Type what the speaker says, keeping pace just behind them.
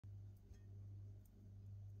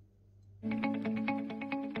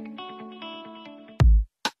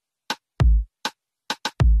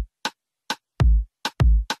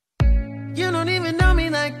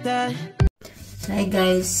like that. Hi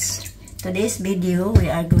guys, today's video we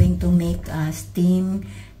are going to make a steamed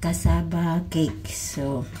cassava cake.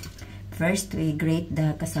 So first we grate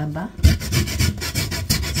the cassava.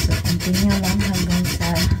 So continue lang hanggang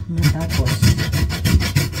sa matapos.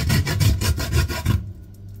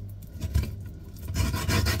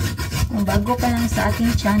 Kung bago ka lang sa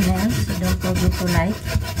aking channel, so don't forget to like,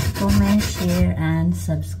 comment, share, and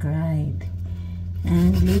subscribe.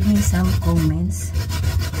 And leave me some comments,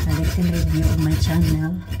 a little review of my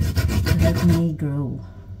channel to help me grow.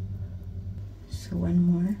 So one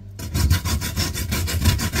more.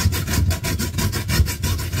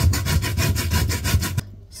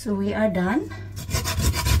 So we are done.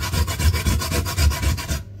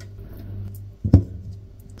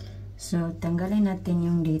 So tanggalin natin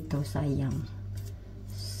yung dito, sayang.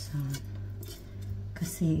 So,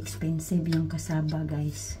 kasi expensive yung cassava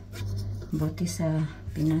guys. Buti sa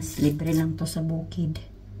Pinas, libre lang to sa bukid.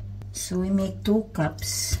 So we make 2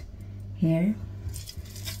 cups here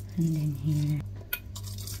and then here.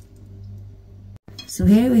 So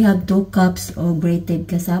here we have 2 cups of grated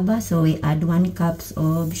cassava. So we add 1 cups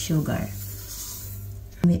of sugar.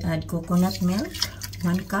 We add coconut milk,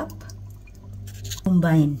 1 cup.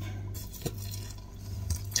 Combine.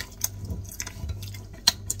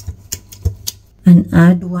 And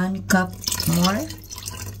add 1 cup more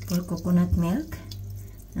for coconut milk,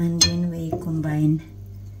 and then we combine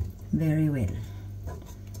very well.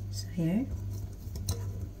 So here,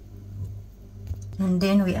 and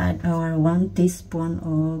then we add our 1 teaspoon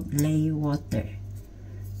of laye water.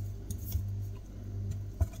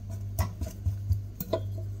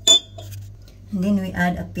 And then we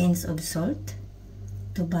add a pinch of salt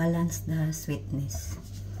to balance the sweetness.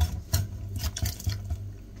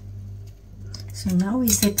 So now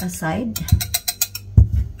we set aside.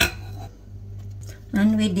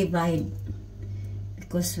 And we divide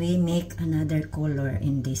because we make another color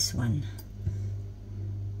in this one.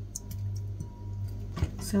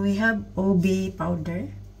 So we have OB powder.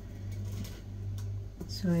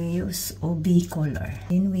 So we use OB color.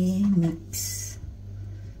 Then we mix.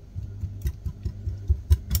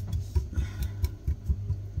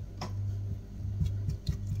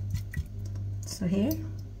 So here,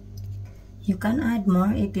 you can add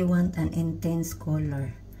more if you want an intense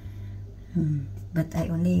color. But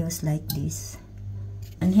I only use like this.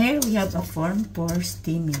 And here we have a form for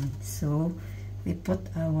steaming. So we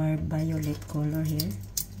put our violet color here.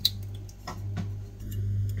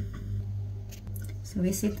 So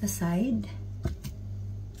we set aside.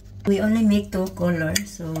 We only make 2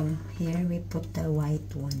 colors. So here we put the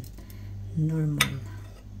white one, normal.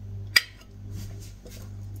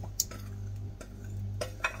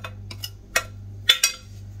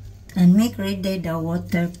 And make ready the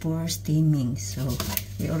water for steaming. So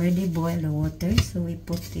we already boiled the water, so we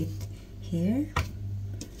put it here,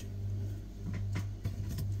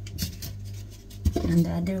 and the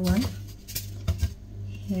other one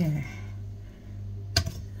here,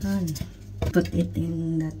 and put it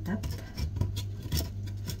in the top.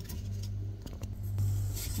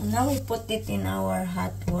 And now we put it in our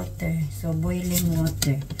hot water, so boiling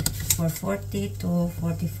water, for 40 to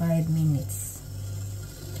 45 minutes.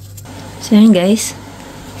 So yan guys,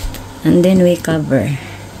 and then we cover.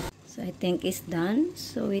 So I think it's done,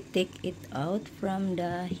 so we take it out from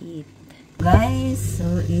the heat guys.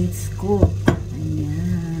 So it's cooked.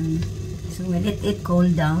 Ayan. So we let it cool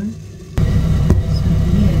down. So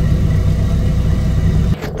here,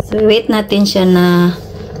 so wait natin siya na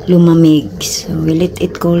lumamig. So we let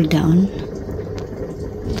it cool down.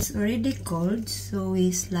 It's already cold, so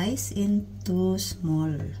we slice into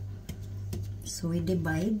small. So we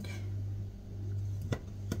divide.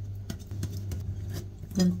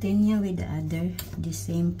 Continue with the other, the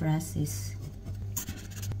same process.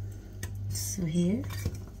 So here,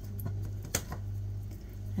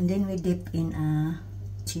 and then we dip in a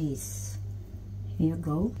cheese. Here you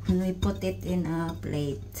go, and we put it in a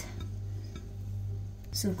plate.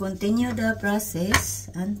 So continue the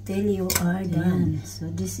process until you are done.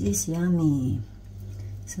 So this is yummy.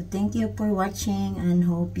 So thank you for watching and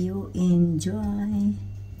hope you enjoy.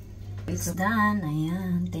 It's done.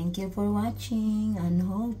 Ayan. Thank you for watching and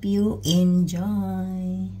hope you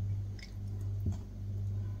enjoy.